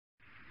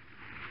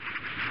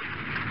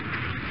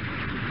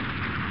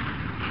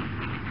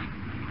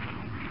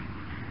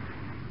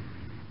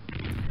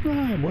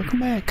Right, welcome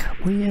back.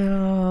 We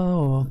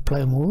are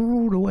playing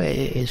World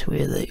Ways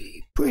with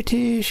the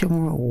British and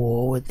we're at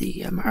war with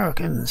the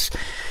Americans.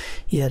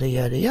 Yada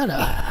yada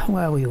yada.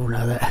 Well, we all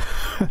know that.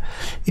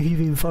 If you've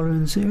been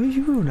following the series,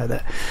 you all know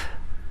that.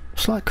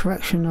 Slight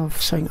correction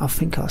of something I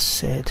think I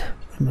said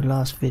in the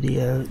last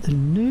video. The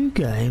new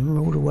game,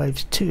 World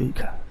Waves 2,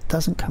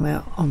 doesn't come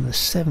out on the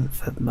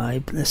 7th of May,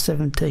 but the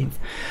 17th.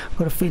 I've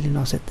got a feeling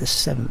I said the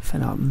 7th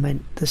and I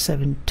meant the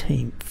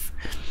 17th.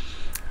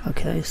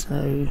 Okay,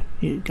 so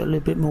you've got a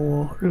little bit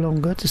more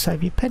longer to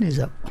save your pennies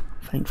up,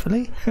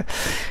 thankfully,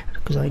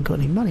 because I ain't got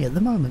any money at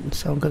the moment,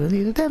 so I'm going to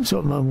need a damn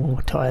sort of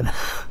more time.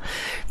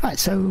 Right,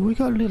 so we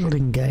got a little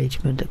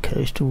engagement at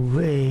Coastal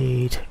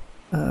Raid.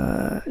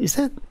 Is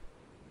that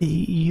the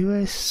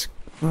US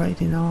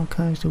raiding our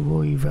coastal,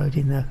 or are you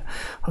raiding there?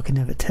 I can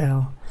never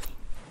tell.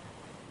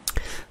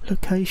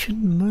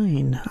 Location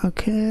Maine.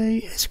 Okay,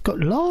 it's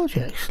got large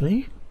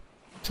actually.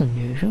 It's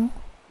unusual.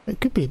 It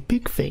could be a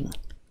big thing.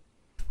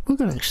 We're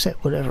going to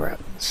accept whatever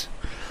happens.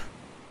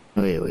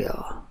 Oh, here we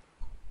are.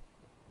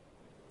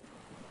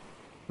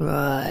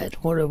 Right,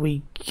 what have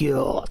we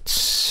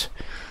got?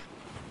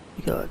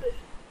 We got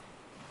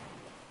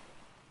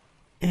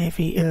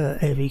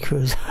heavy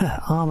cruiser,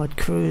 armored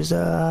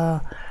cruiser,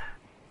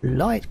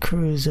 light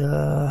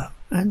cruiser,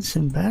 and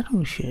some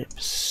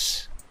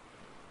battleships.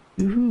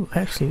 Ooh,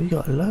 actually we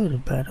got a load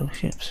of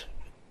battleships.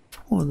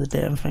 All the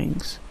damn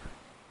things.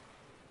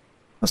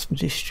 Some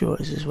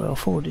destroyers as well,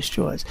 4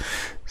 destroyers.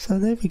 So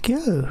there we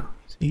go.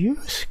 So you're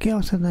a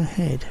scout on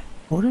ahead.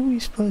 What are we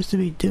supposed to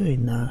be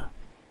doing now?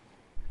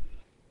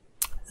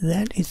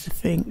 That is the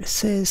thing. It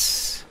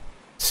says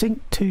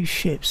sink 2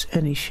 ships,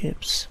 any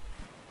ships.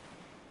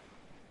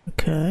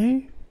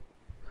 Okay.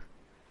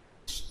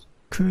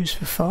 Cruise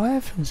for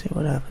 5 and see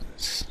what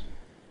happens.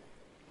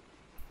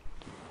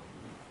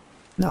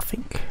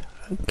 Nothing.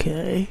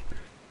 Okay.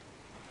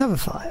 Another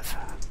 5.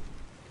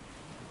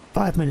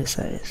 5 minutes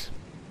that is.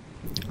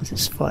 This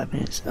is 5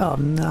 minutes. Oh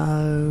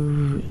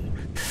no!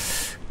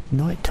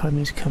 Night time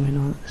is coming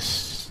on.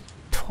 It's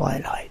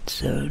twilight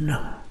zone.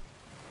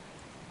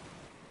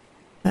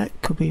 That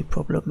could be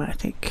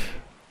problematic.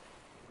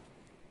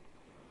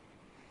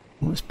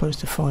 We're supposed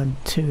to find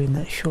 2 in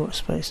that short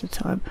space of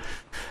time.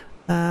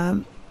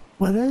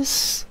 Well,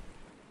 there's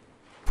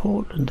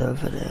Portland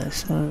over there,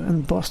 so,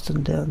 and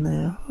Boston down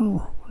there.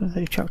 Oh, have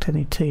they chucked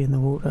any tea in the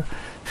water?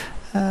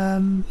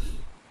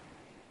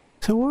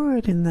 So we're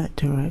heading that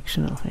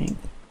direction, I think,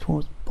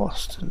 towards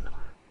Boston.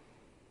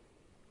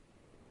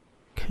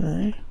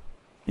 Okay,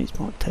 these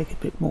might take a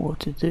bit more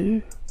to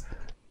do.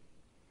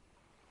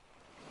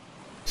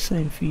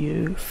 Same for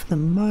you. For the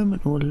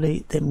moment, we'll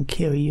let them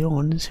carry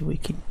on so we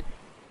can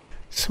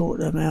sort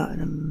them out in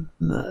a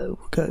mo.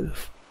 We'll go.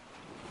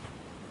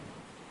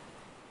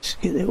 Just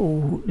get it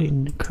all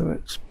in the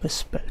correct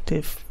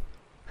perspective.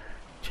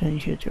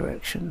 Change your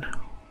direction.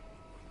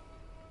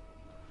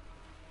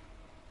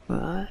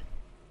 Right.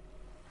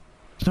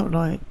 It's not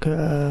like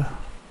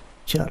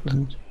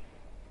Jutland,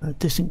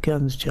 Distant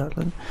Guns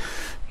Jutland.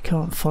 You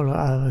can't follow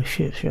other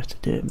ships, you have to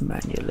do it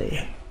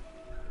manually.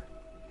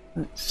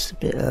 That's a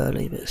bit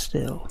early, but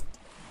still.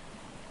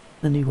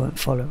 Then you won't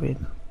follow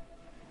him.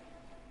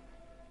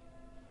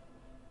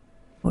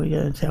 Or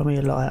you're going to tell me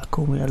a lie,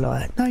 call me a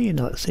lie. No, you're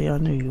not, see, I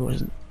knew you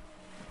wasn't.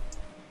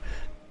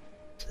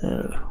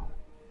 So,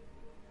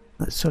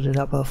 let's sort it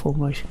up our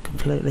formation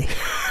completely.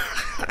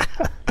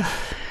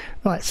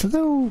 Right, so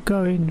they're all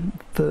going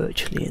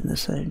virtually in the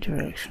same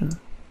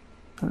direction.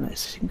 And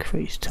let's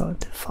increase time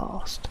to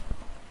fast.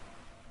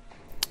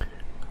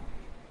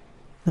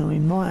 Now we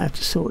might have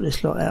to sort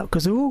this lot out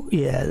because they're all,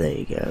 yeah, there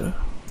you go.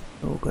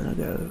 They're all gonna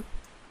go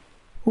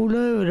all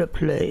over the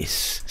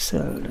place.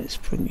 So let's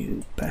bring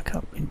you back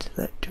up into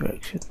that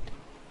direction.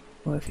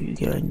 Wherever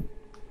you're going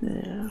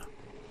there.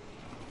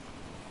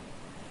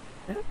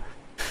 Yeah.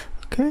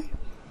 Okay.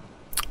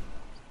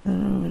 So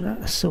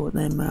let's sort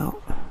them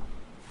out.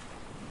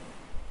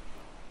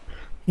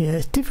 Yeah,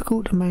 it's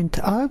difficult to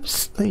maintain. I hope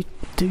they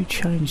do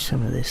change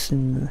some of this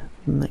in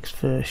the next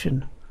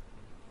version.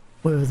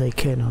 Whether they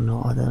can or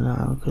not, I don't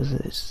know, because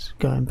it's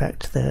going back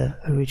to their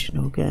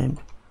original game.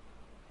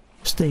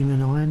 Steam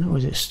and Iron, or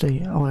is it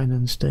Steam, Iron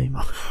and Steam?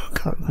 I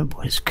can't remember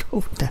what it's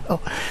called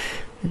now.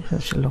 It's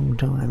such a long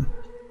time.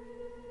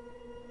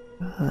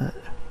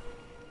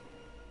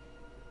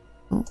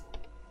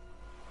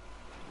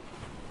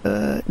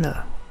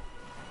 No.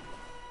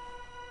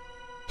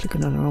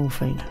 Clicking on the wrong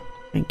thing.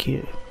 Thank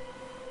you.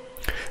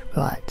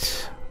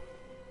 Right,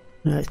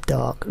 now it's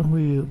dark and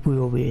we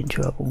will be in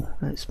trouble.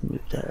 Let's move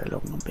that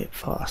along a bit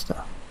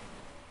faster.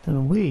 Don't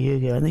know where you're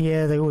going.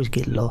 Yeah, they always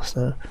get lost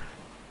though.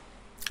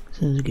 As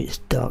soon as it gets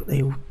dark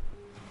they all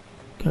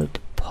go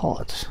to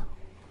pot.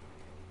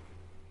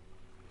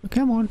 So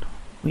come on,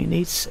 we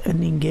need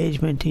an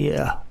engagement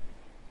here.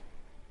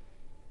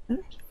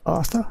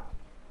 Faster.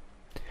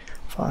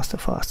 Faster,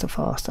 faster,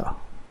 faster.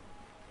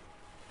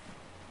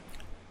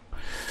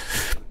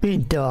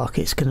 Being dark,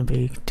 it's going to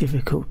be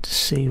difficult to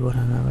see one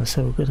another,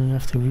 so we're going to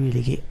have to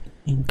really get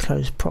in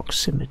close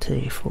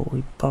proximity before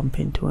we bump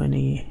into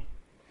any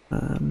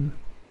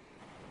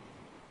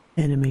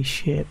enemy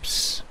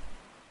ships.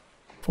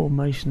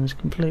 Formation is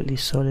completely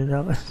solid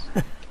up.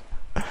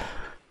 I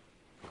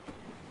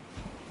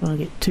don't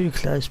get too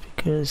close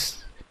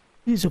because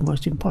it is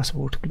almost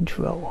impossible to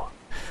control.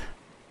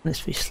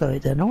 Let's slow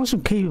it down. I want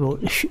some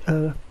keyboard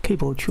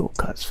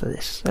shortcuts for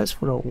this.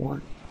 That's what I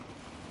want.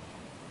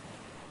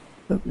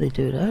 Hope they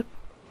do that.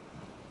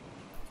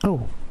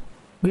 Oh,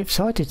 we've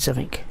sighted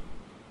something.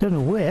 Don't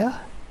know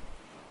where.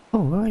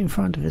 Oh, right in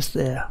front of us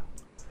there.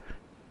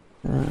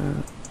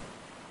 We'll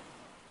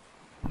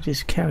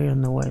just carry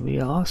on the way we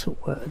are. So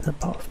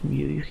apart from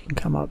you, you can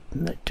come up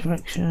in that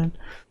direction.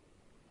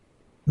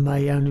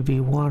 May only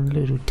be one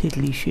little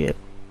tiddly ship.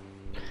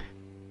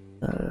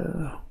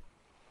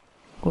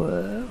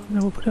 Well,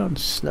 we'll put it on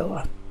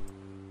slower.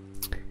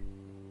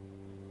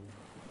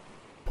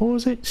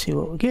 Pause it, see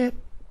what we get.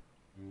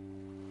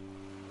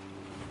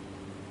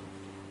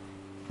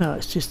 No,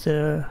 it's just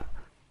a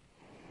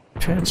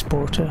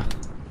transporter.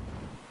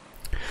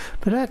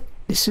 But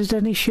this is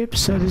any ship,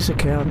 so does a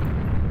count.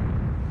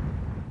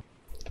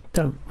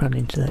 Don't run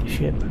into that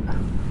ship.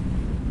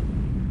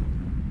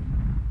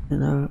 You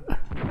know.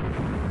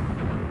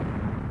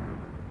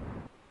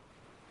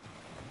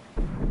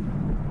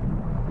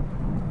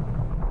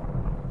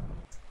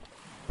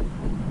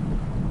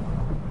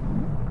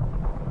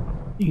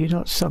 You're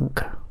not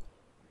sunk.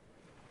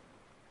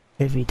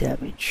 Heavy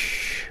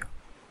damage.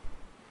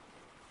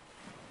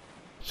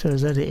 So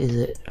is that it, is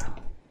it?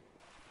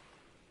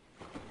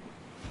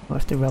 I'll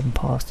have to run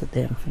past the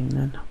damn thing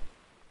then.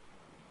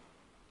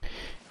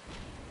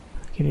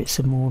 Give it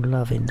some more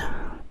loving.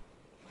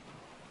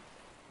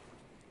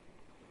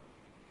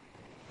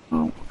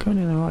 Oh, we're going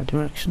in the right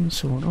direction,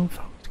 sort of.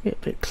 To get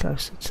a bit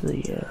closer to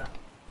the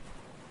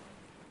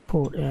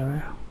port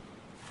area.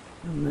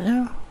 And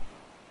there.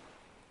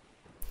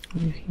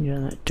 You can go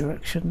in that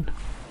direction.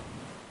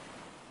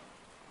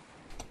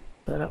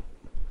 But up.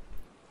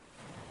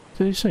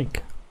 Do they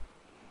sink?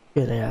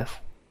 Yeah, they have.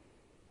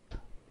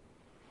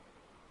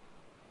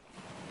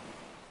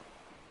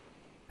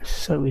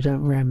 So we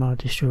don't ram our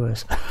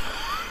destroyers.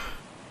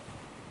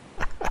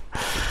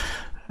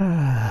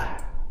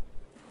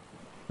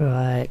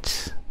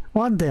 Right.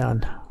 One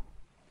down.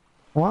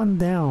 One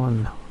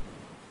down.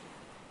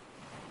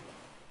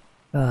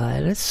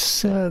 Alright,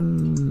 let's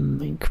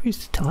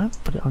increase the time,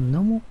 put it on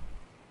normal.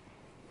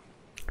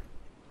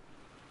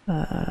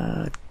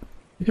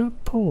 We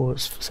got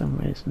pause for some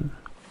reason.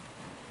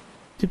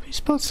 Did we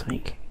spot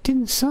something? It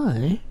didn't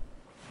say.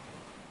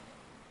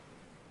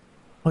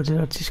 Or did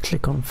I just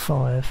click on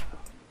 5?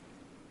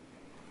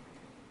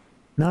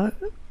 No,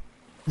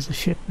 there's a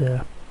ship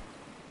there.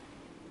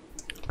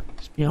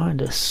 It's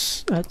behind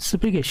us. That's the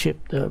bigger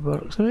ship there, by the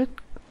looks of it.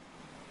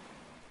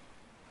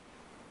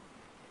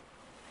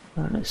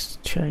 Right, let's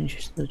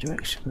change the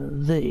direction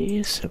of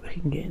these so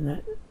we can get in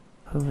that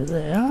over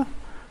there.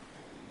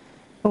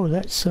 Oh,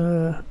 that's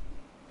a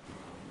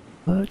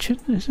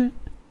merchant, is it?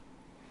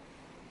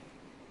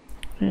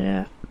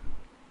 Yeah.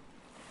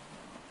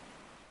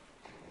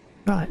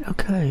 Right,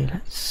 okay,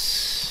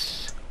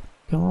 let's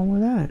go on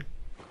with that.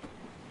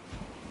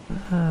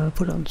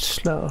 Put it on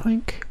slow, I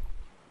think.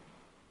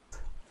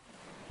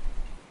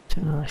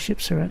 Turn our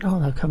ships around. Oh,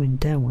 they're coming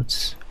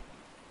downwards.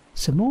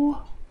 Some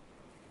more?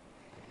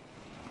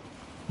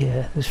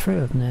 Yeah, there's 3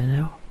 of them there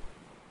now.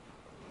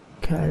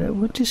 Okay,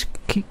 we'll just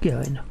keep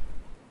going.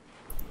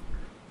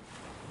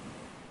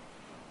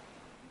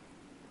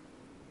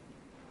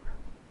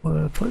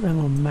 We'll put them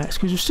on max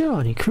because we're still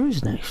only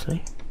cruising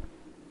actually.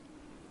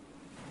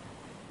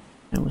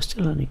 And we're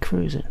still only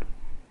cruising.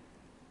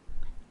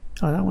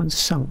 Oh, that one's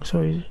sunk.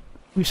 Sorry,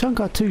 we sunk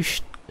our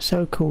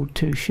so-called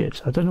two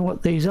ships. I don't know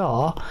what these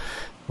are,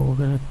 but we're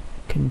going to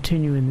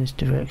continue in this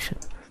direction.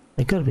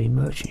 They've got to be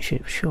merchant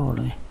ships,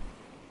 surely.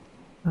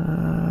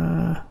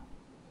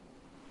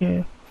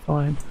 Yeah,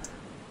 fine.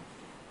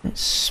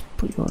 Let's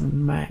put you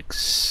on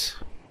max.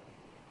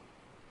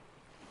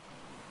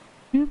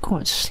 You're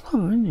quite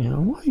slow, aren't you?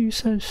 Why are you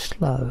so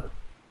slow?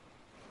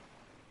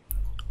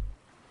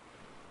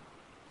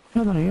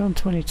 Oh no, you're on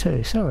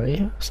 22.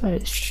 Sorry, so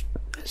it's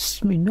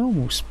my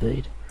normal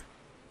speed.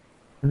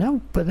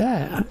 No, but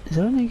that is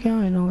only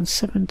going on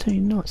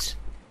 17 knots.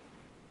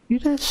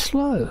 You're that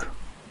slow.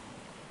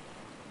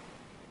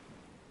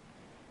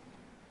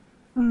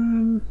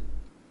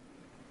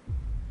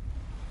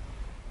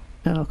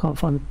 No, I can't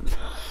find the...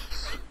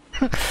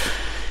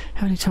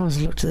 How many times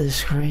I looked at the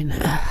screen?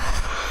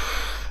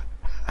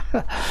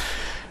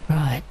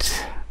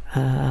 Right.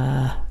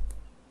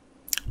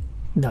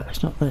 No,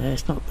 it's not there,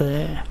 it's not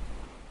there.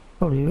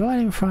 Probably right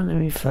in front of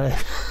me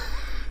face.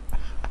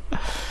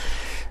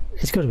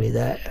 It's got to be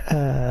that.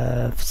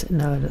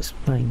 No, that's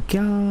playing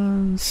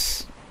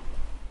guns.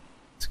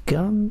 It's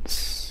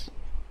guns.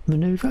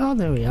 Maneuver. Oh,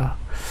 there we are.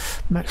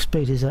 Max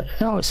speed is at...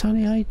 Oh, it's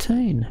only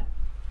 18.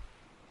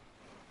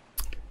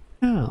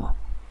 Oh.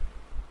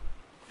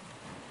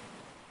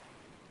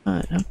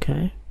 Right,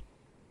 okay.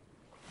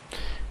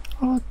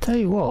 I'll tell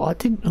you what, I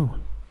didn't... Oh,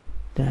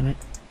 damn it.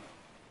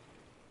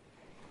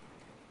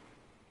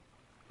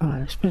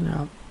 Alright, spin it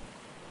up.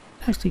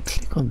 Actually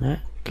click on that.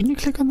 Can you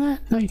click on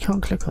that? No, you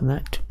can't click on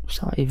that.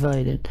 Start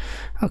evading.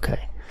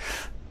 Okay.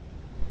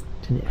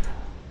 Didn't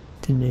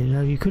even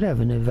know you could have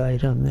an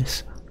evade on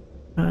this.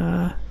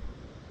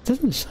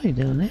 Doesn't say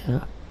down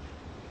there.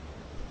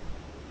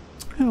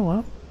 Oh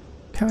well.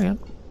 Carry on.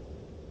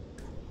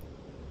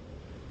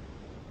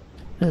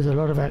 There's a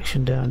lot of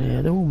action down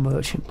here. They're all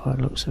merchant by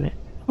the looks of it.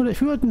 Well,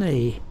 if you had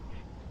knee.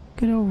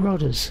 Good old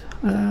rodders.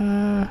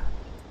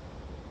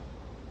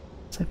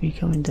 Let's have you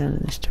coming down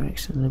in this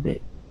direction a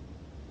bit.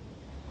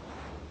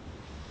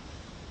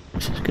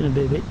 This is going to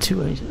be a bit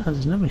too easy. Oh,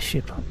 there's another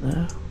ship up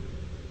there.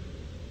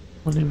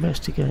 I'll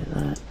investigate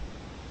that.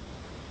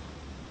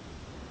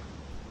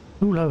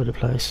 All over the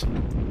place.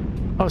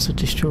 Oh, it's a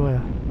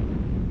destroyer.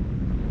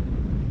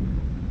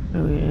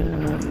 Oh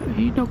yeah,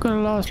 he's not going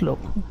to last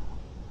long.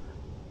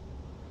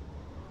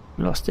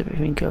 Lost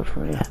everything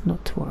over here,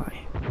 not to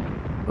worry.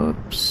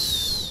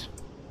 Oops.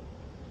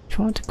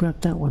 Trying to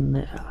grab that one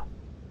there.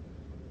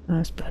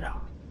 That's better.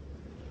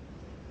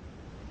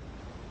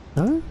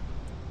 No?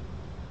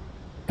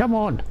 Come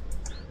on!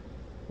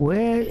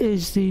 Where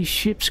is the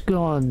ship's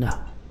gone?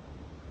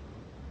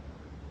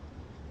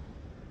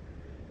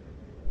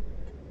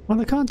 Well,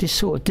 they can't just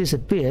sort of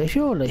disappear,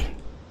 surely.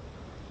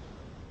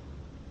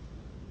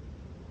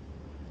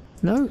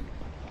 No?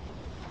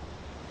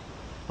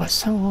 Why it's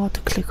so hard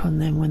to click on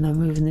them when they're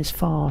moving this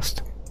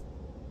fast?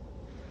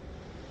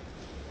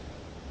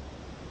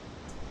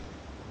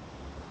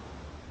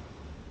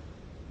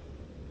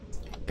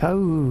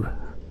 Go!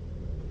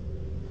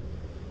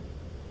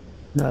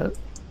 No.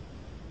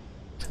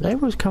 So they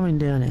was coming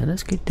down here.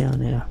 Let's get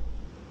down here.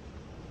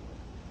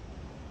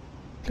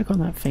 Click on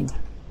that thing.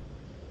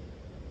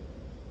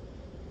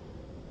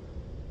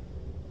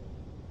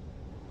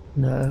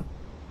 No.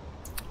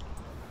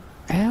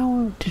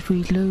 How did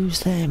we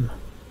lose them?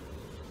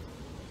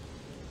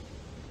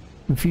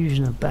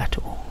 Confusion of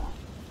battle.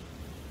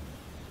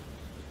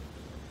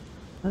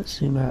 Let's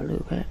zoom out a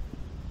little bit.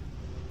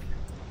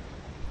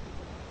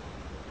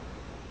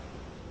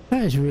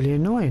 That is really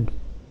annoying.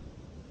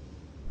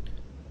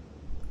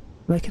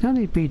 They can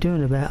only be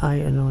doing about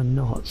 8 or 9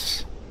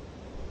 knots.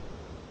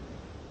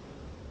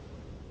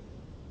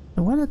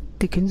 And where the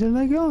dickens have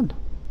they gone?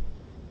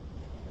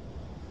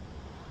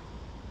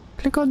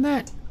 Click on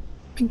that.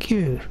 Thank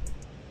you.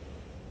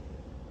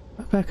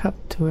 Go back up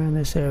to around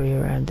this area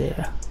around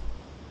here.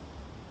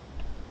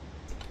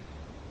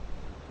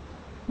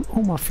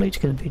 All my fleet's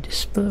going to be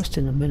dispersed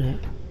in a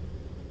minute.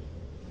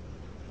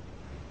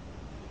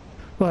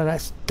 Well,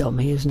 that's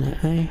dummy, isn't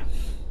it, eh?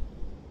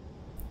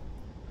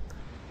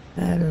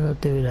 How did I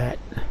do that?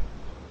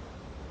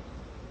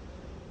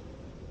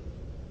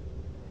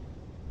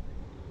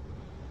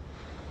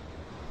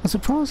 I'm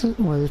surprised that,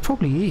 well, there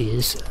probably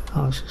is.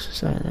 I was just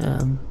saying,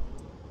 I'm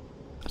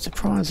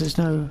surprised there's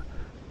no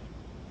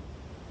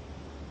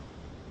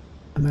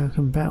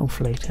American battle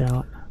fleet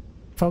out.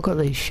 If I've got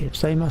these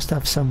ships, they must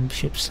have some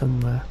ships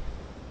somewhere.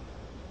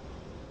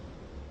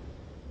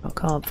 I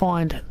can't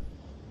find it.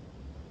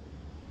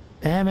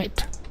 Damn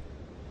it.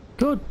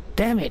 Good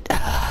damn it.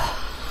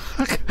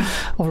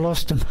 I've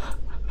lost them.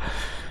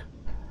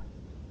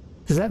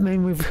 Does that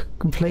mean we've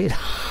completed?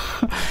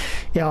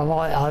 Yeah,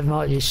 I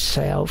might just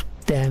say, oh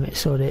damn it,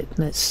 sod it.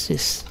 Let's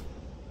just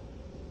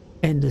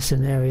end the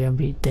scenario and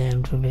be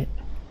damned with it.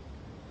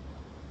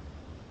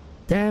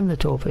 Damn the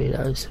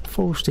torpedoes.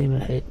 Full steam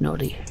ahead,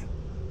 noddy.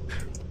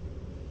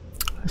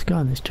 Let's go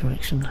in this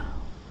direction.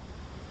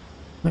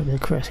 Maybe the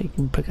Cressy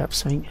can pick up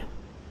something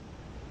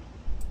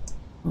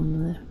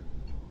on there.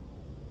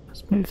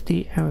 Let's move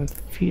the arrow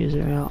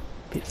fuser out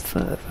a bit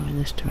further in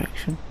this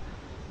direction.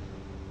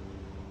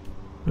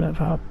 We'll have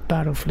our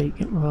battle fleet,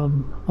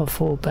 our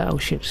 4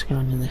 battleships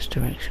going in this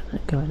direction, they're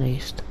going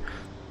east.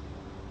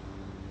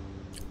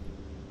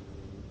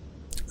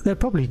 They're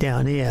probably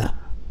down here.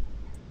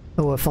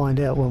 Or we'll find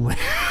out when we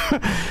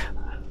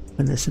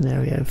when the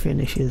scenario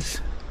finishes.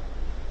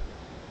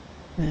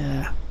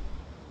 Yeah.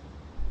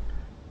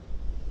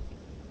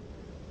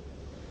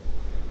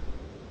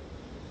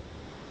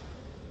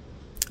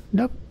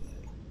 Nope.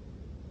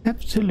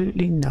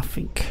 Absolutely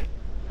nothing.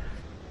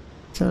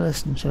 So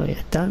listen to you,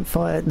 don't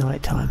fight at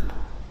night time.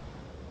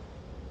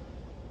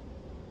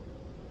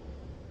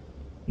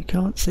 You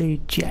can't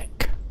see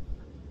Jack.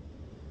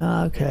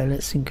 Okay,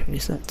 let's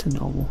increase that to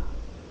normal.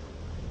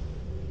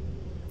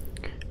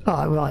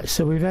 Oh, right,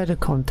 so we've had a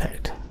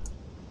contact.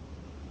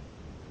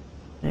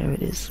 There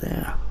it is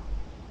there.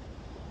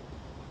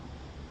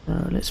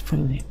 Let's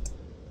bring the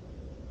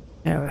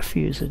arrow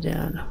fuser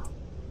down.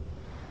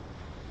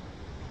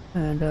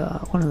 And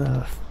one of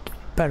the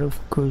battle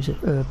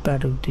cruiser,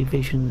 battle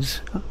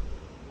divisions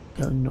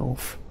go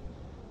north.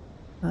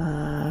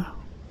 Go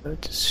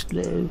to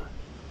slow.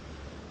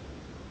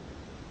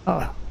 Oh,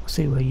 I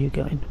see where you're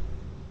going.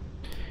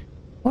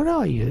 What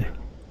are you?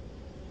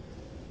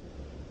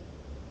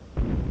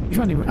 You're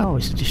running. Oh,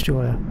 it's a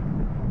destroyer.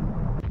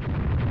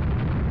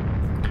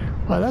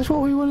 Well, that's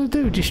what we want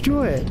to do.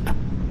 Destroy it.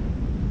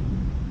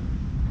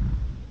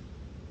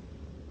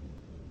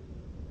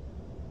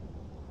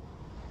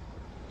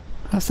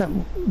 That's that.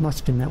 Must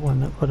have been that one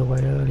that got away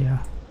earlier.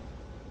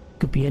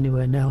 Could be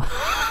anywhere now.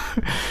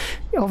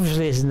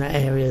 Obviously it's in that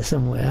area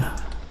somewhere.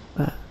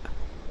 But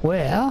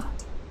where?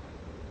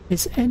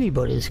 It's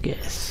anybody's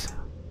guess.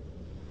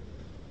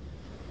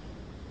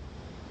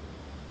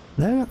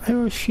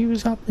 She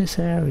was up this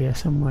area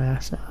somewhere,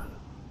 so...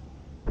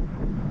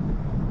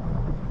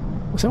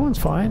 Well, someone's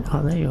fine.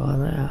 Oh, there you are,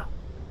 there.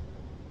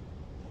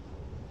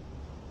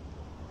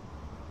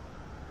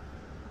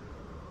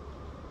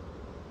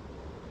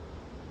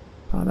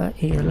 Oh, that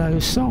ELO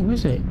song,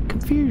 is it?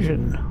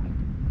 Confusion.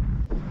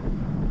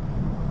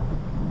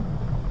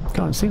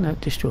 Can't sing that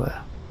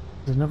destroyer.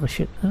 There's another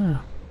ship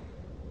there.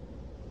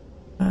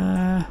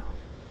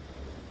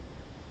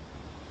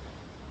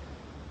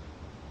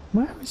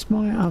 Where is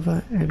my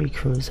other heavy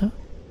cruiser?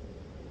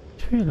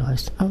 Just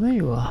realised. Oh, there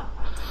you are.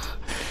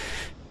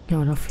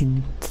 Going off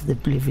into the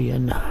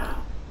oblivion.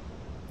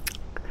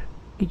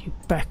 Get you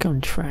back on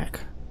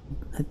track.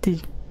 That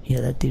did,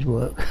 yeah, that did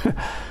work.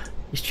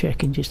 Just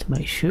checking just to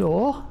make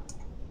sure.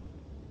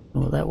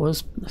 Well, that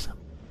was a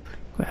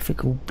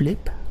graphical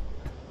blip.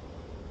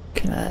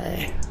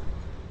 Okay.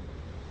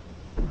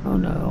 Oh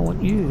no, I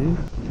want you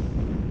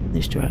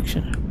this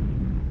direction.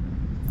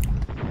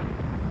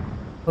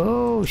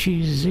 Oh,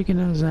 she's zigging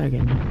and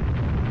zagging.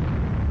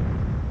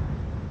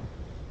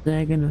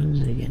 Zagging and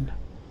zigging.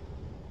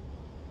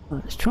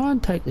 Right, let's try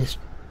and take this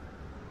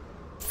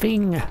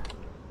thing.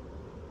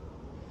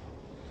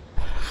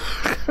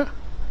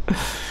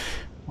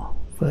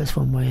 First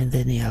one way and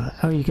then the other.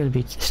 Oh, you're going to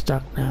be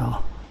stuck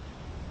now.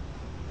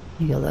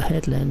 You got the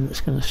headland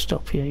that's going to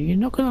stop you. You're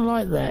not going to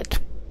like that.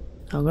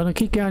 I'm going to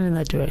keep going in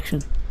that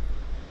direction.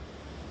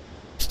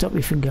 Stop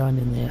you from going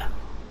in there.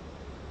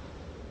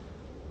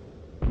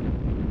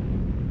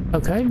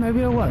 Okay,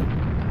 maybe I won't.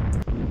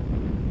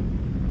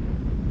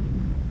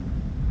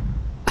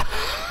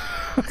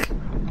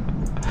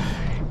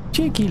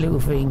 Cheeky little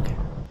thing.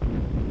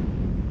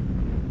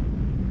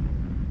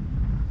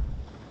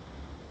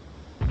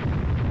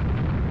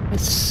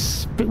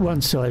 It's a bit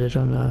one-sided,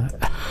 I know.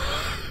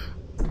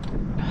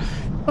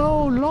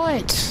 Oh,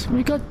 lights!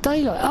 We got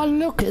daylight. Oh,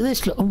 look at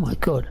this. Look. Oh my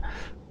god.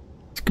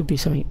 This could be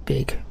something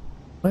big.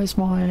 Where's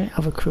my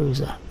other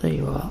cruiser? There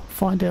you are.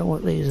 Find out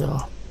what these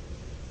are.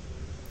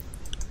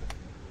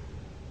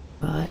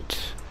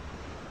 Right.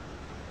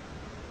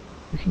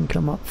 We can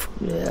come up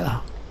from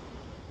there.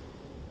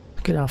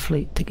 Get our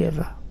fleet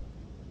together.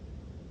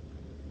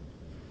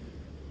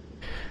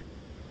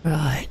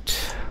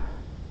 Right.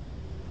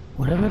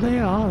 Whatever they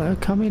are, they're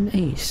coming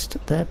east.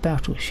 They're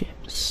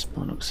battleships,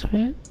 by the looks of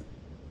it.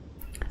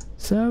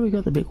 So we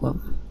got the big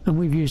one. And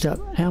we've used up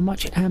how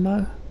much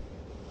ammo?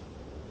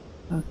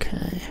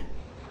 Okay.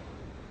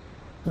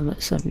 So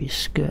let's have you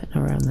skirting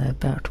around their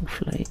battle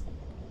fleet.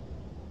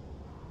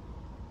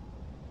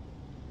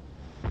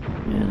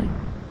 Really?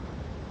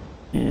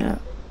 Yeah.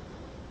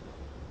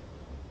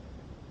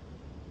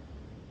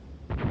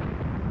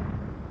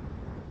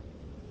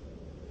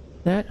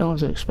 That I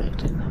was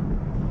expecting.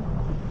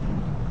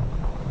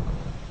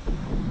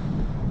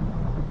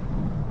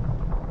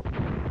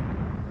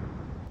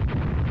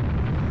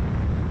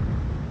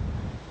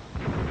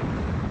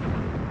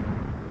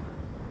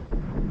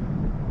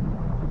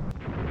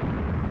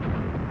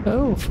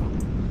 Oh,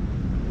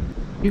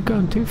 you've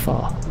gone too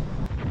far.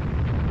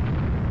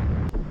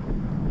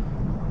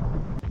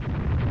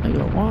 I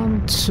got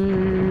 1,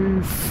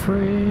 2,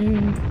 3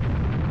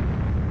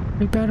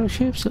 big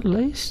battleships at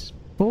least.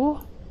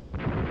 4?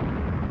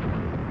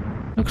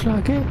 Looks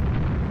like it.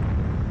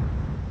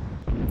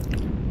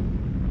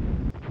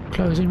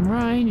 Closing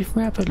range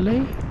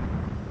rapidly.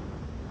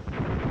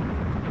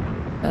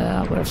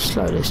 I'm going to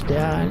slow this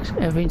down.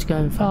 Everything's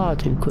going far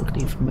too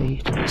quickly for me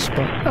to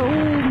spot. Oh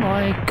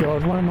my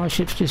god, one of my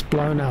ships just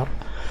blown up.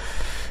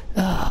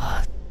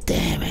 Ah, oh,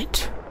 damn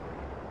it.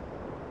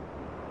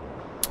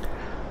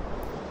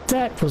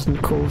 That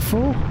wasn't called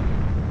for.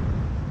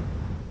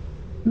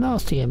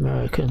 Nasty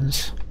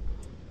Americans.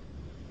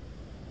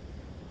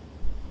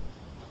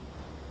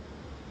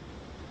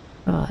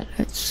 Right,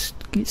 let's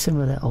get some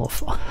of that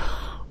off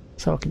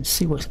so I can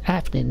see what's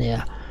happening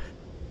there.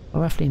 I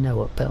roughly know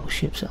what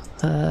battleships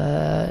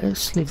are.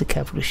 Let's leave the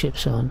capital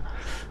ships on,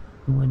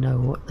 and we know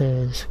what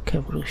those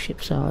capital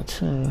ships are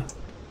too.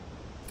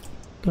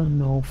 Go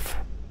north.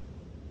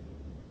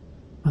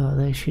 Oh,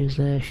 there she is.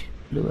 There she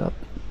blew up.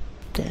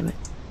 Damn it.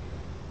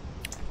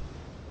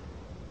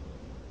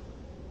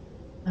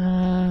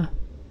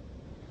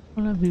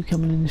 I'll have you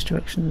coming in this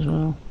direction as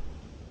well.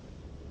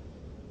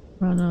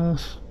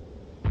 Runners.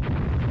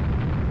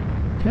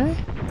 Okay.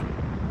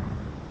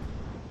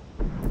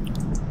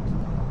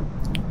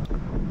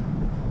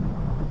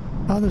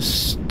 Oh,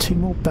 there's 2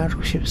 more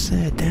battleships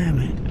there, damn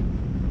it.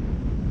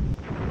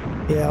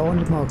 Yeah, I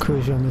wanted my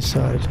cruiser on this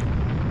side.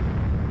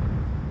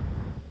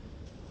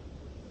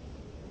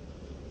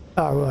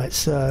 Alright,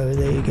 so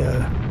there you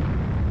go.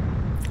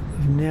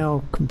 We've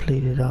now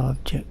completed our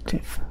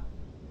objective.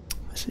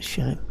 That's a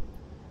shame.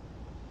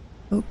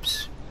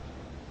 Oops.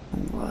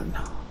 Wrong one.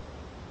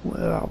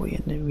 Where are we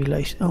in the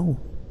relation? Oh,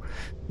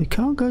 we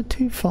can't go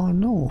too far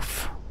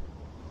north.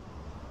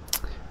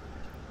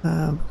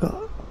 We've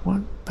got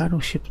one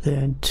battleship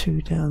there and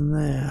two down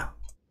there.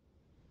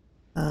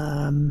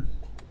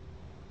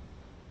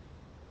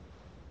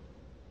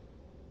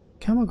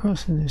 Come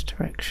across in this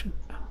direction.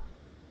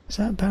 Is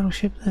that a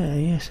battleship there?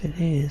 Yes, it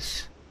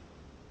is.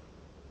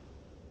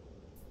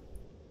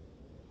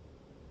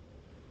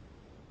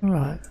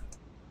 Right.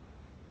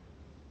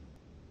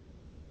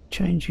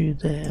 Change you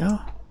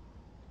there.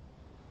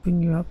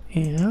 Bring you up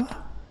here.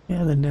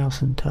 Yeah, the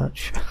Nelson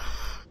touch.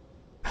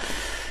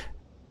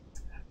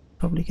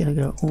 Probably gonna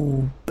go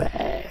all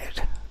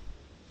bad.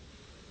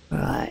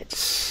 Right.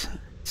 It's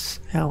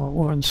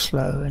we're on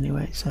slow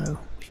anyway, so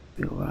we should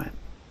be alright.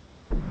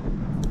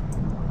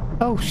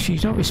 Oh,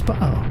 she's not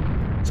responding.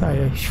 Oh,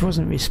 sorry, she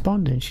wasn't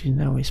responding. She's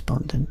now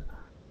responding.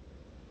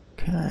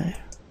 Okay.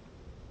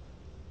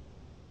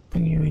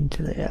 Bring you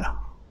into there.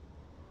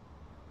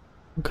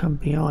 I'll come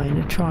behind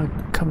and try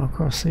and come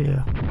across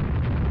here.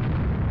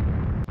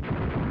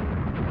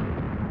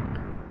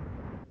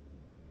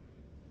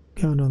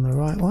 Going on the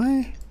right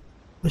way.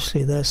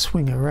 Obviously they'll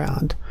swing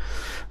around.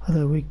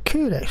 Although we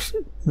could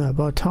actually... No,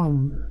 by the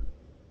time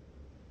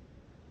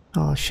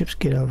our ships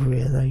get over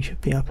here, they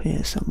should be up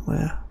here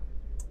somewhere.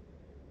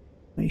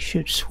 We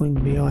should swing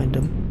behind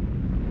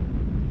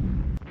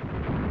them.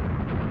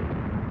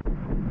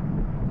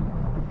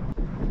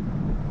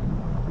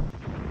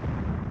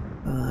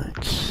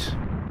 Right.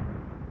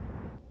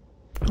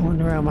 I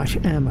wonder how much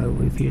ammo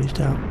we've used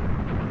up.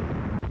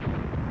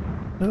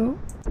 Oh,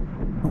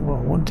 not what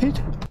I wanted.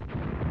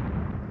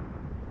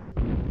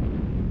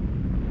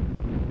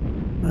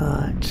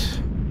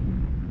 Right.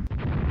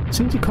 I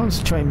seem to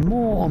concentrate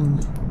more on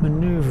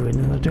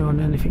manoeuvring than I do on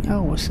anything.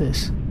 Oh, what's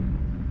this?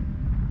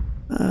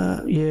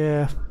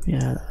 Yeah,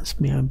 that's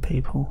my own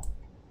people.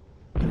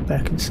 Go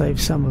back and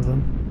save some of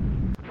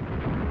them.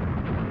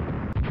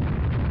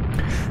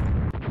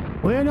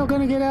 We're not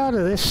going to get out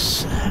of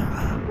this.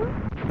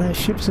 Their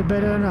ships are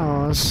better than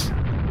ours.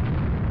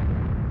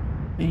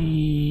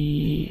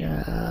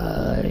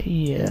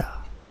 Yeah.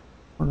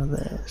 One of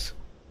theirs.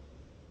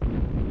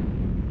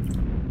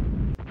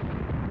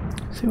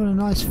 See what a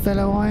nice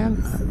fellow I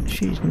am?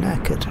 She's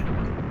knackered.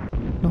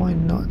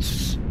 9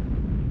 knots.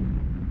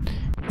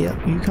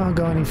 Yep, you can't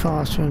go any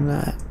faster than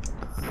that.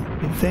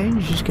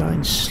 Revenge is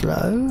going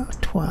slow.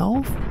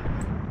 12.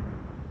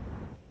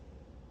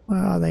 Where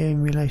are they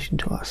in relation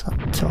to us up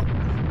top?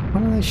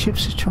 One of those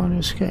ships is trying to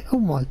escape. Oh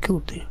my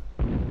god, dear.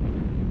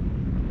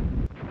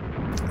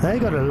 They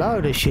got a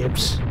load of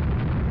ships.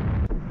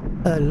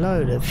 A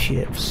load of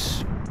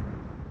ships.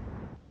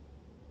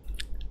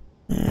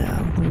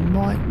 Yeah, we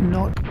might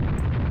not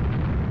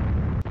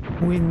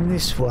win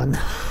this one.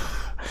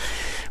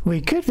 We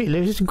could be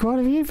losing quite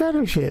a few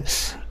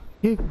battleships.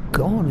 You're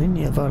gone, isn't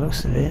you, by the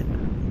looks of it?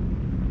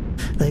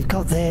 They've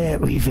got their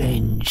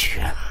revenge.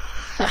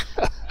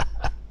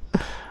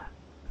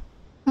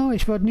 Oh,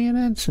 it's Rodney and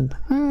Anson.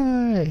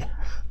 Hey!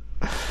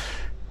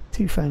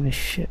 2 famous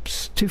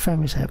ships. 2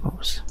 famous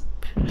admirals,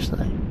 should I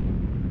say.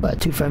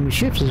 But 2 famous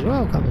ships as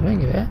well, come to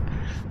think of it.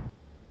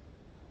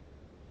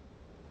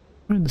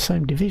 We're in the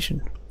same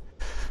division.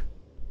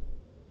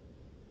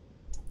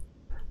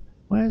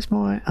 Where's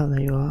my... Oh,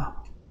 there you are.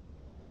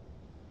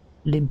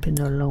 Limping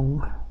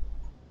along.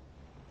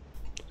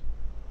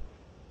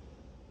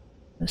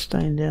 They're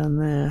staying down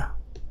there.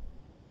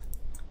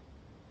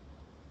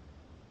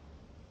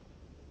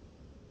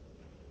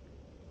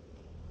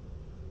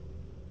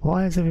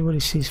 Why is everybody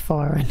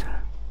cease-firing?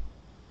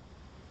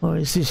 Or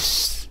is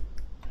this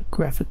a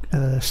graphic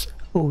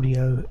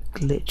audio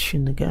glitch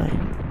in the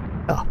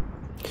game? Ah,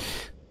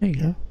 there you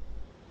go.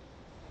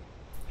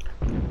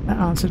 That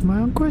answered my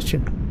own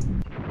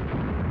question.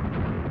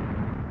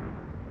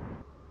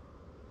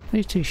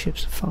 These 2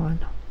 ships are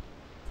fine.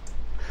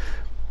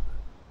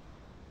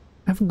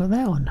 I haven't got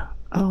that one.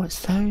 Oh,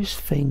 it's those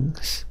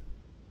things.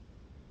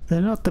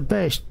 They're not the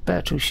best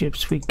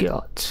battleships we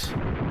got.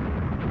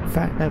 In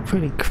fact, they're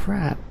pretty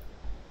crap.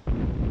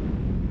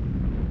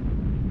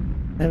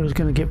 They was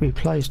going to get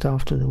replaced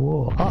after the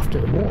war. After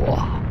the war?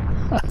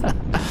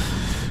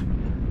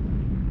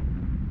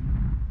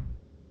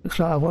 Looks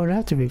like I won't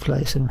have to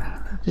replace them.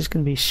 They're just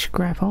going to be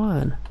scrap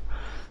iron.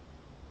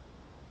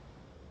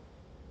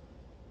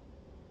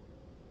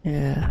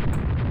 Yeah.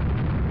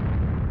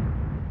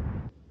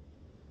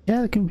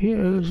 Yeah, the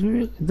computers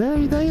really,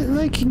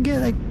 they can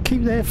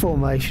keep their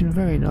formation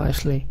very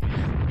nicely.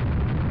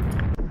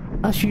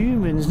 Us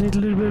humans need a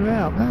little bit of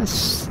help.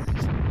 It's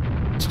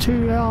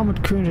 2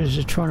 armoured cruisers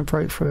are trying to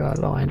break through our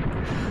line.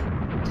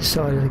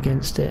 Decided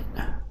against it.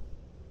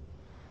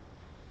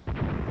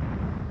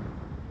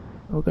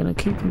 We're going to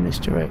keep in this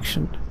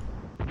direction.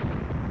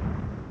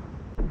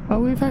 Oh,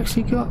 we've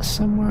actually got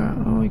somewhere.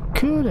 Oh, we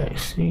could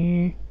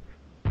actually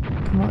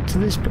come up to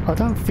this. I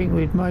don't think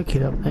we'd make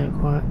it up there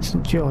quite.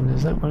 St John,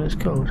 is that what it's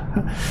called?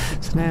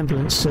 It's an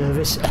ambulance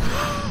service.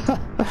 Oh,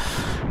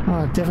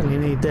 I definitely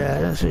need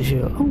that, that's for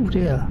sure. Oh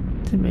dear,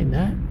 didn't mean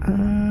that.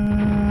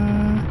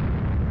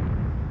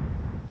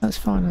 That's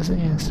fine as it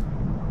is.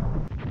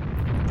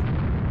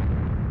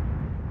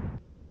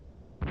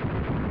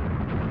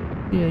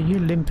 Yeah, you're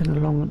limping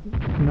along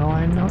at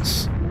 9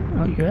 knots.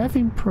 Oh, you have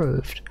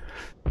improved.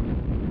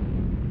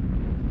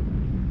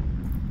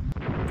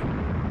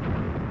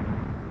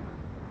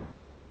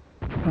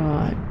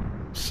 Right,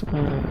 so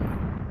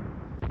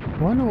I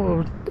wonder what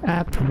would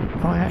happen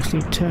if I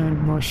actually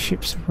turned my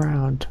ships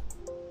around.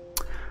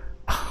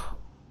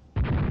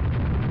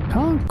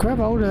 Can't grab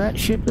hold of that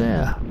ship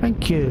there.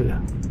 Thank you.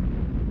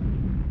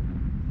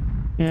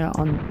 Yeah,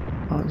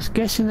 I was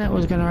guessing that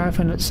was going to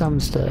happen at some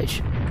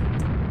stage.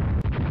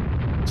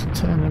 Let's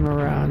turn them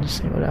around and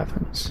see what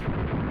happens.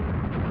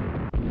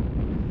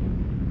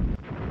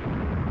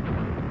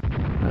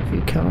 If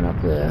you're coming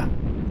up there.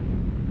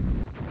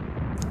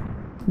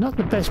 Not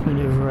the best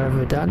maneuver I've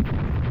ever done.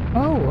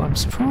 Oh, I'm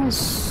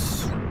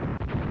surprised.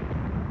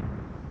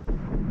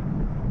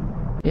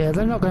 Yeah,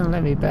 they're not going to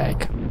let me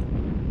back.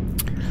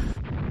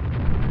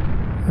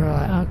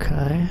 Right,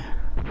 okay.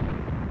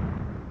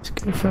 Let's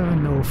go further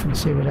north and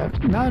see what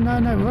happens. No, no,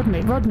 no,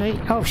 Rodney.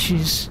 Oh,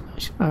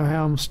 her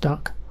helm's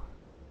stuck.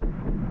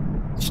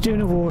 She's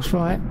doing a horse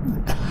fight.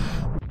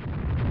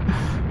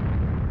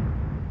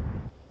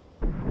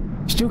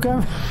 Still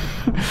going.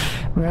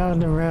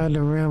 Round and round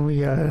and round we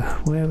go.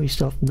 Where we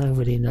stop,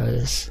 nobody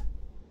knows.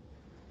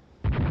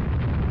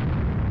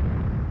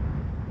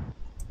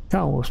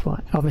 Come on, horse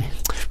fight. I mean,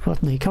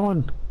 Rodney, come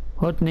on.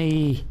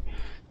 Rodney.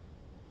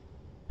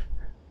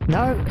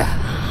 No.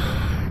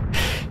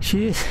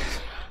 She is.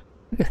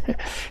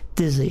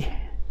 Dizzy.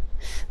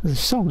 There's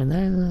a song in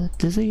there,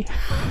 Dizzy.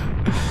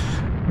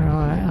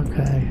 Right,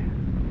 okay.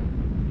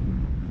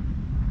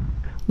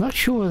 Not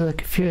sure the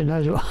computer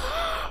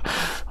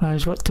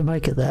knows what to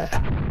make of that.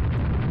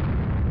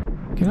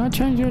 Can I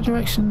change your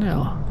direction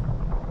now?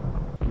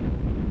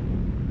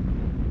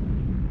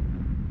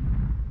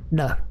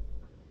 No.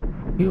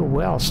 You're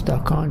well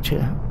stuck, aren't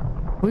you?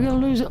 We're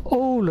going to lose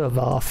all of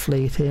our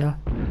fleet here.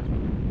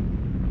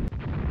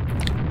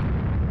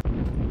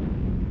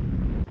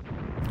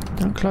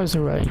 Don't close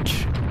the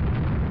range.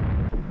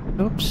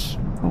 Oops,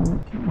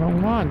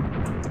 wrong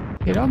one.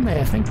 Get on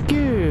there, thank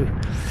you.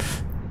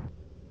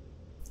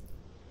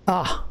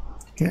 Ah,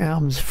 your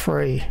arm's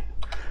free.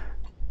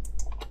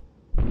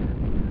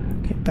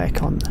 Get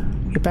back on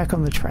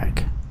the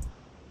track.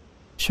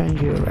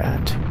 Change you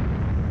around.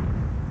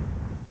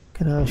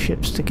 Get our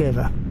ships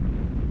together.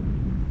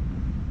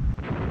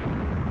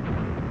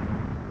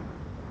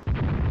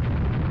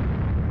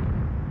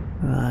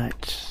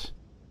 Right.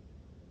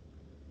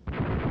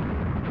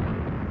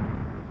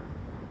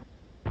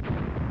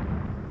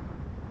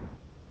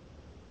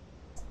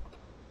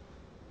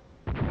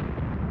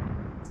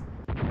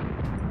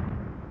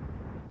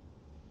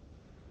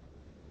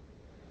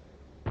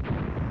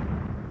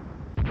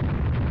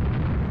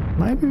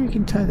 Maybe we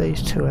can take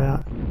these two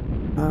out.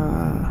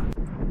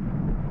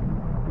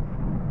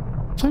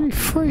 There's only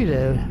 3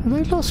 there. Have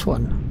they lost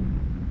one?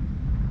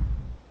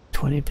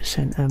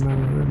 20% ammo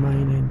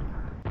remaining.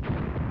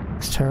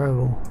 It's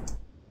terrible.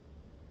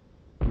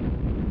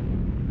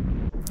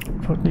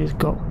 Rodney's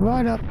got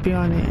right up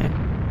behind it.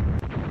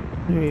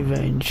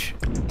 Revenge.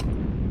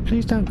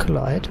 Please don't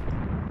collide.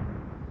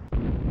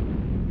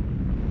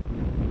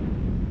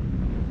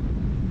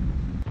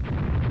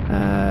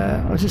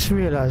 I just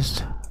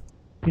realised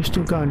you're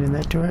still going in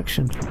that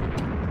direction.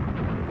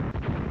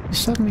 It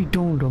suddenly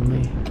dawned on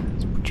me.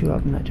 Let's put you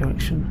up in that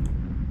direction.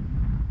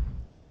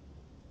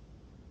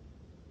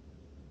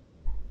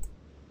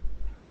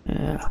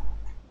 Yeah.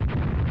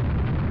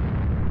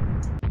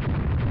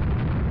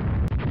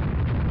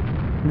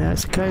 Now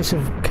it's a case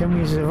of, can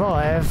we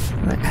survive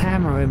that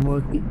hammering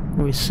we're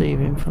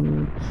receiving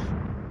from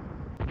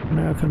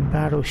American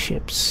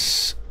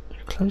battleships?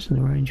 Closing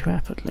the range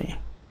rapidly.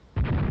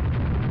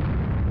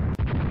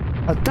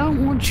 I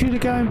don't want you to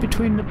go in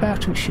between the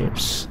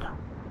battleships.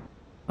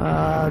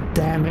 Ah,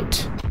 damn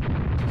it.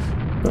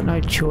 Got no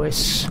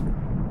choice.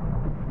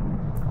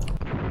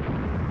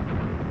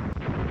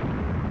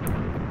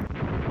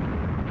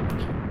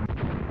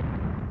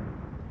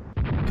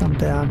 Come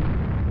down.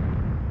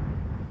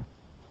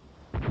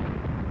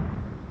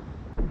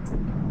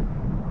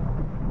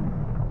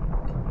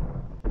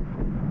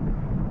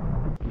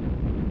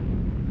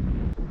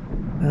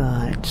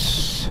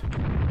 Right.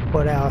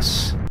 What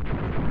else?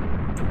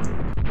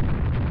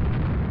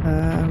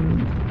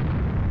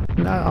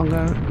 No, I'm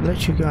going to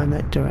let you go in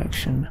that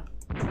direction.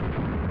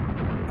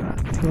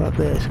 Right, go up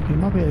there. We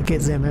might be able to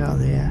get them out of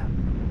there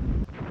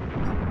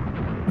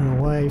and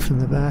away from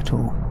the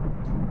battle.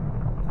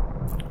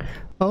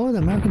 Oh, the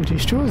American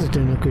destroyers are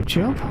doing a good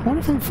job. I wonder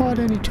if they fired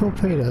any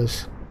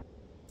torpedoes.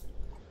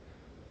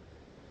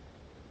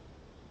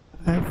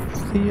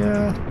 Have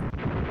the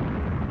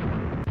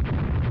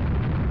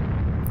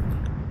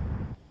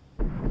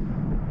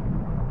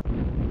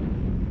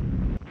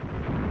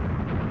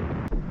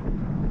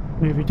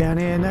move you down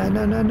here. No,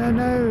 no, no, no,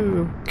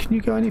 no. Can you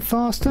go any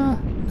faster?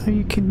 No,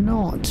 you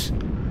cannot.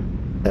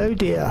 Oh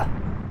dear.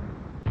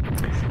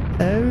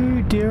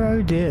 Oh dear,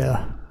 oh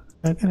dear.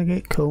 They're gonna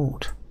get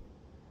caught.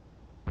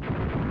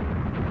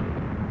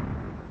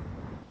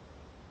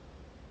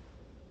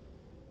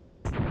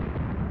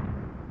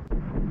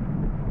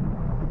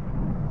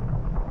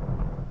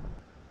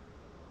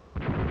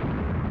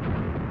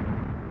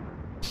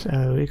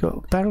 So we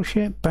got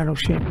battleship,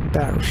 battleship,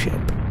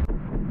 battleship.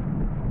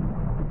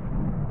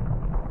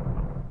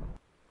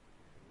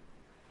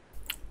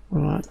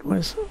 Right,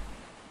 where's...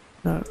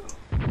 no.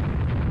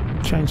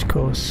 Change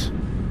course.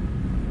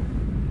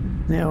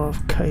 Now a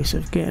case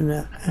of getting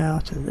that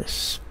out of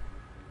this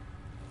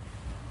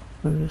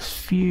with as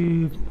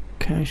few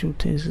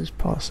casualties as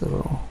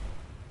possible.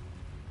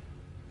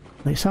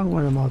 They sunk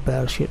one of my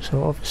battleships,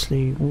 so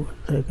obviously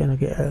they're going to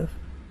get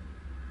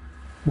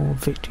more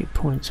victory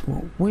points than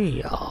what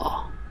we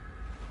are.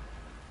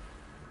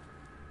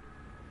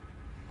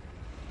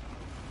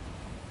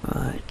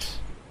 Right.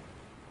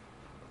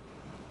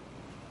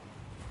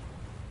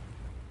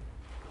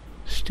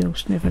 Still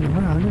sniffing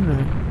around, isn't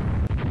they?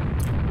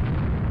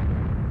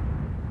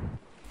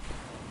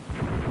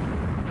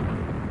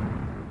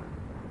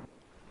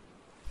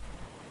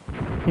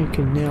 You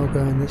can now go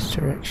in this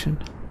direction.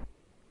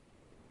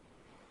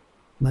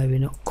 Maybe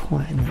not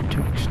quite in that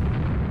direction.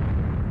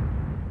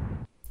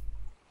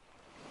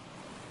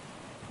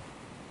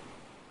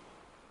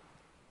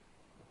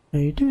 Now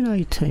you're doing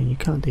 18, you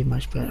can't do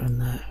much better than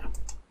that.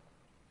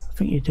 I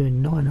think you're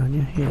doing 9, aren't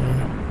you?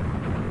 Yeah.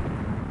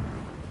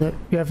 No,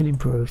 you haven't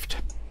improved.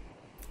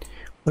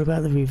 What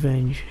about the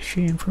Revenge? Is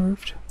she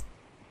improved?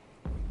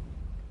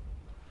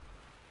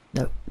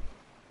 Nope.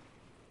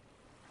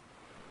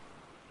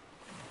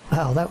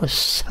 Wow, that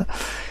was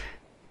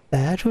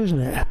bad,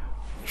 wasn't it?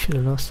 We should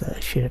have lost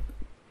that ship.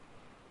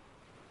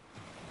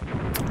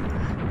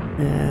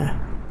 Yeah,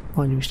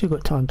 mind you, we've still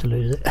got time to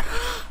lose it.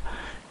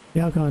 We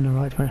are going the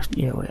right direction.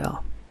 Yeah, we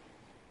are.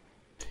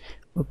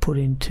 We'll put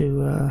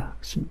into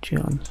St.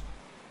 John's.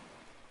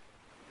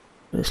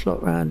 Let's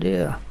look round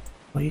here.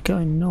 Are you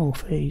going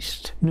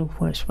northeast?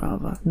 Northwest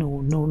rather?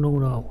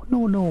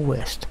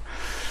 Northwest.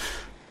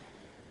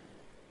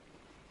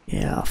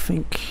 Yeah, I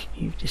think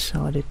you've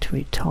decided to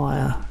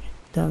retire.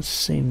 It does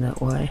seem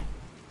that way.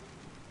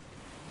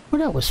 Well,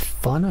 that was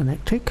fun and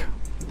hectic.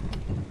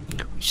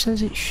 Which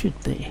says it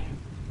should be.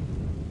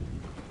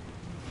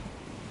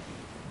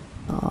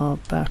 Our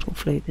battle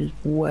fleet is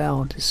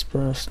well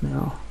dispersed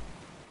now.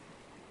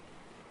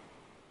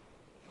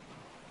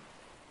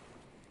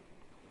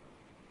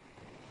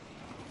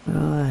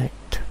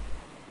 Right.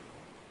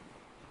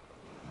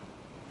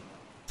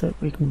 So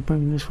we can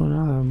bring this one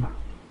home.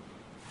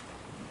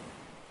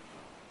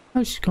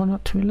 Oh, she's gone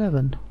up to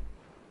 11.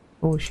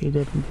 Or was she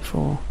 11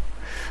 before?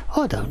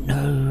 I don't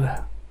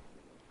know.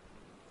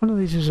 One of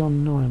these was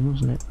on 9,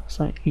 wasn't it? That's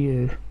like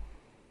you.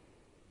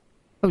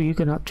 Oh, you've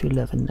gone up to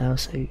 11 now,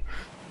 so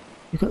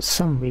you've got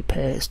some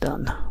repairs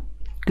done.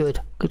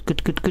 Good.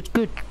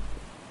 Good.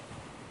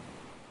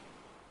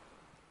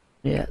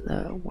 Yeah,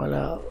 they're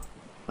well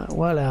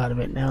out of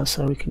it now,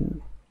 so we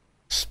can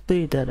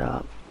speed that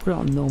up. Put it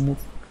on normal.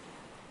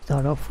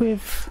 Start off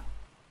with.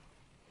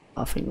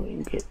 I think we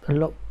can get a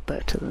lot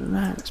better than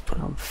that. Let's put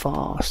it on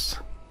fast.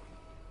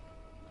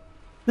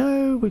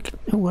 No, we can.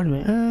 Oh, wait a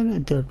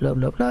minute. Blah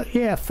blah blah.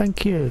 Yeah,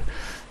 thank you.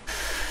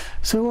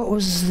 So what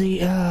was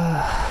the?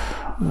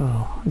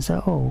 Oh, is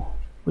that all?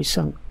 We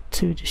sunk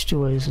 2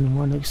 destroyers and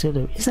 1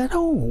 auxiliary. Is that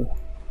all?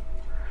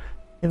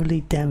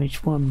 Heavily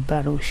damaged 1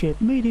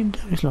 battleship. Medium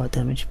damage, light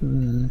damage.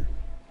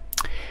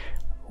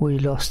 We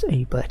lost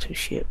a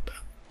battleship.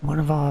 One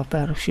of our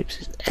battleships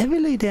is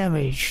heavily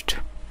damaged.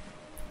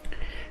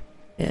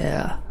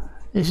 Yeah,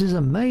 this is a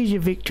major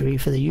victory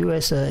for the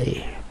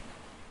USA.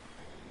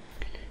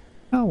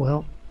 Oh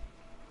well.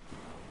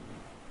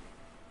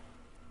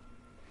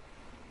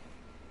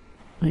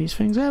 These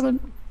things happen.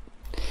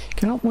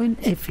 Can't win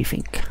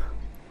everything.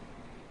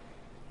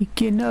 You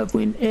cannot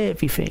win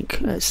everything.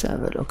 Let's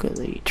have a look at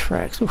the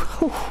tracks.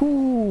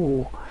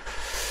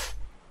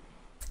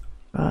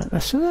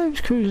 Right, so they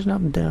was cruising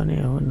up and down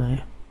here, weren't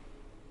they?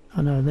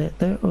 I know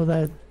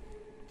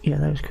yeah,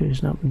 they was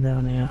cruising up and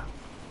down here.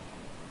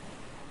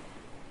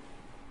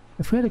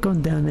 If we had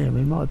gone down there,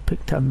 we might have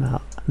picked them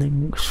up and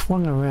then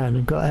swung around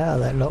and got out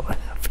of that lot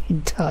without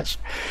being touched.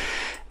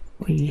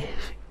 We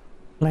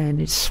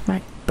landed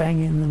smack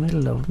bang in the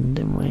middle of them,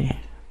 didn't we?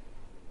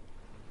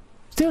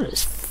 Still,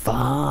 it's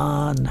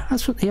fun.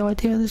 That's what the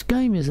idea of this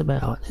game is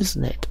about,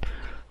 isn't it?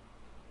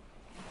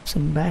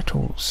 Some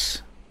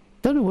battles.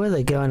 Don't know where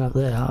they're going up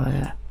there, are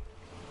they?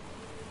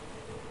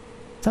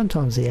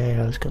 Sometimes the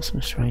AO's got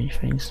some strange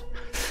things.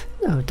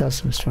 No, it does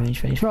some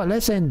strange things. Right,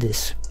 let's end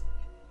this.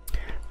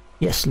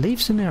 Yes,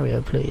 leave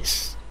scenario,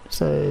 please.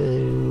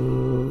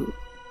 So,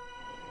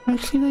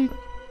 actually,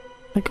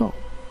 they got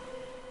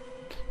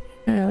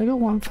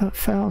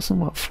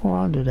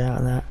 1,400 out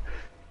of that,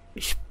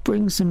 which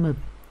brings them a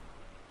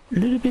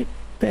little bit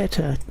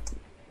better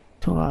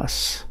to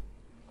us.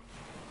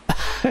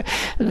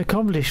 An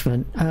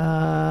accomplishment.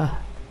 Yeah,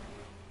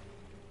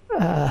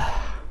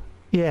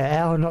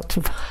 how not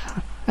to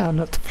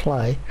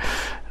play.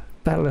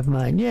 Battle of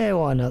Maine. Yeah,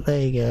 why not?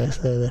 There you go.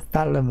 So the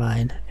Battle of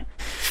Maine.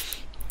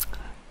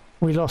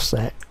 We lost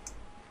that.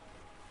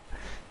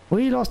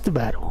 We lost the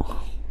battle.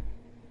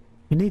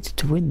 We needed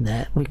to win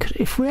that. We could,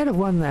 if we had have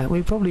won that,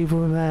 we probably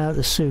would have been able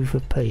to sue for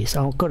peace.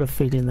 I've got a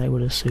feeling they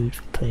would have sued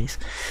for peace.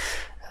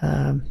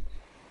 But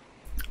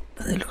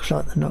It looks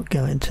like they're not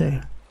going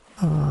to.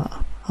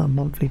 Our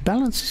monthly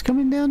balance is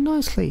coming down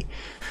nicely.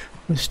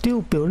 We're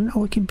still building.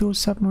 Oh, we can build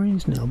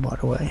submarines now, by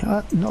the way.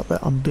 Not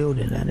that I'm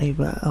building any,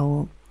 but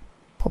I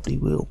probably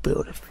will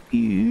build a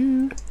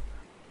few.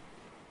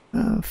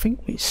 I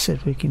think we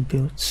said we can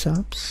build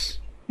subs.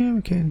 Yeah,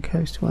 we can,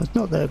 coastal ones.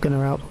 Not that they're going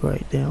to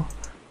upgrade now.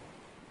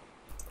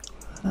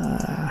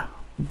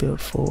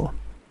 Build 4.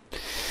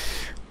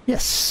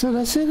 Yes, so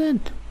that's it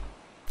then.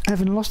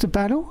 Haven't lost a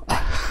battle.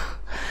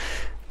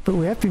 But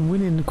we have been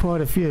winning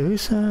quite a few,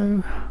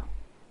 so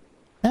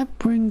that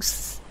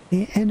brings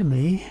the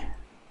enemy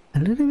a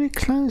little bit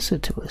closer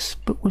to us,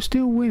 but we're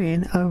still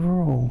winning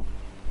overall.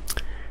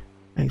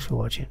 Thanks for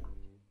watching.